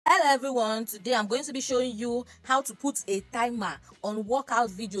everyone, today I'm going to be showing you how to put a timer on workout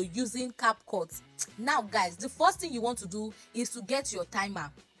video using Capcut. Now guys, the first thing you want to do is to get your timer.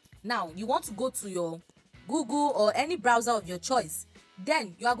 Now you want to go to your Google or any browser of your choice.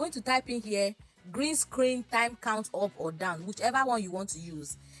 Then you are going to type in here green screen time count up or down, whichever one you want to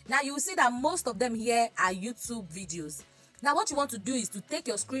use. Now you will see that most of them here are YouTube videos. Now what you want to do is to take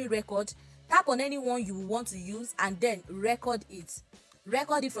your screen record, tap on any one you want to use, and then record it.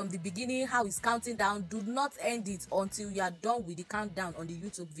 Record it from the beginning, how it's counting down. Do not end it until you are done with the countdown on the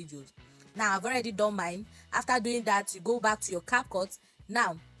YouTube videos. Now I've already done mine. After doing that, you go back to your Capcut.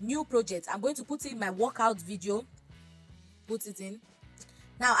 Now new project, I'm going to put in my workout video. Put it in.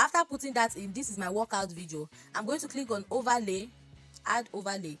 Now after putting that in, this is my workout video. I'm going to click on overlay, add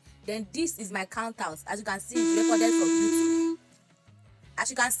overlay. Then this is my count out. As you can see, it's recorded from YouTube. As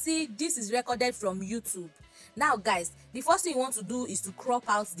you can see, this is recorded from YouTube. Now guys, the first thing you want to do is to crop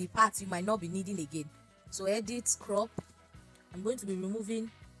out the parts you might not be needing again. So edit, crop. I'm going to be removing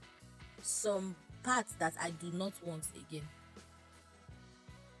some parts that I do not want again.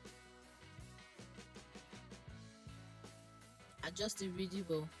 Adjust it really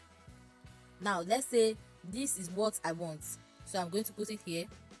well. Now let's say this is what I want, so I'm going to put it here.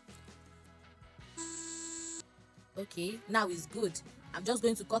 Okay, now it's good. I'm just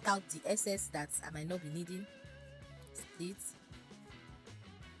going to cut out the excess that I might not be needing. Split,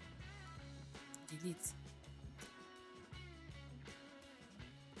 delete.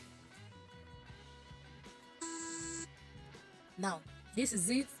 Now this is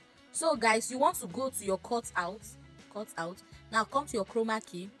it. So guys, you want to go to your cut out. Now come to your chroma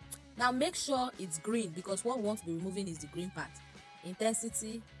key. Now make sure it's green, because what we want to be removing is the green part.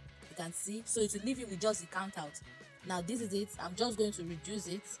 Intensity, you can see, so it will leave you with just the count out. Now this is it. I'm just going to reduce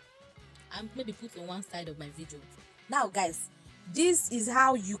it and maybe put on one side of my video. Now guys, this is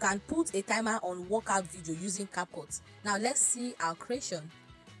how you can put a timer on workout video using Capcut. Now let's see our creation.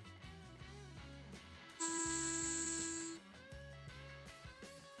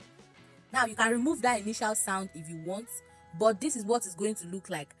 Now you can remove that initial sound if you want, but this is what it's going to look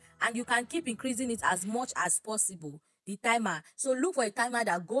like, and you can keep increasing it as much as possible, the timer. So look for a timer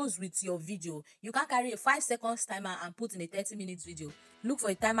that goes with your video. You can carry a 5 seconds timer and put in a 30 minutes video. Look for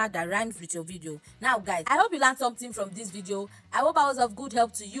a timer that rhymes with your video. Now guys, I hope you learned something from this video. I hope I was of good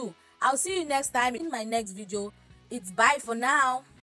help to you. I'll see you next time in my next video. It's bye for now.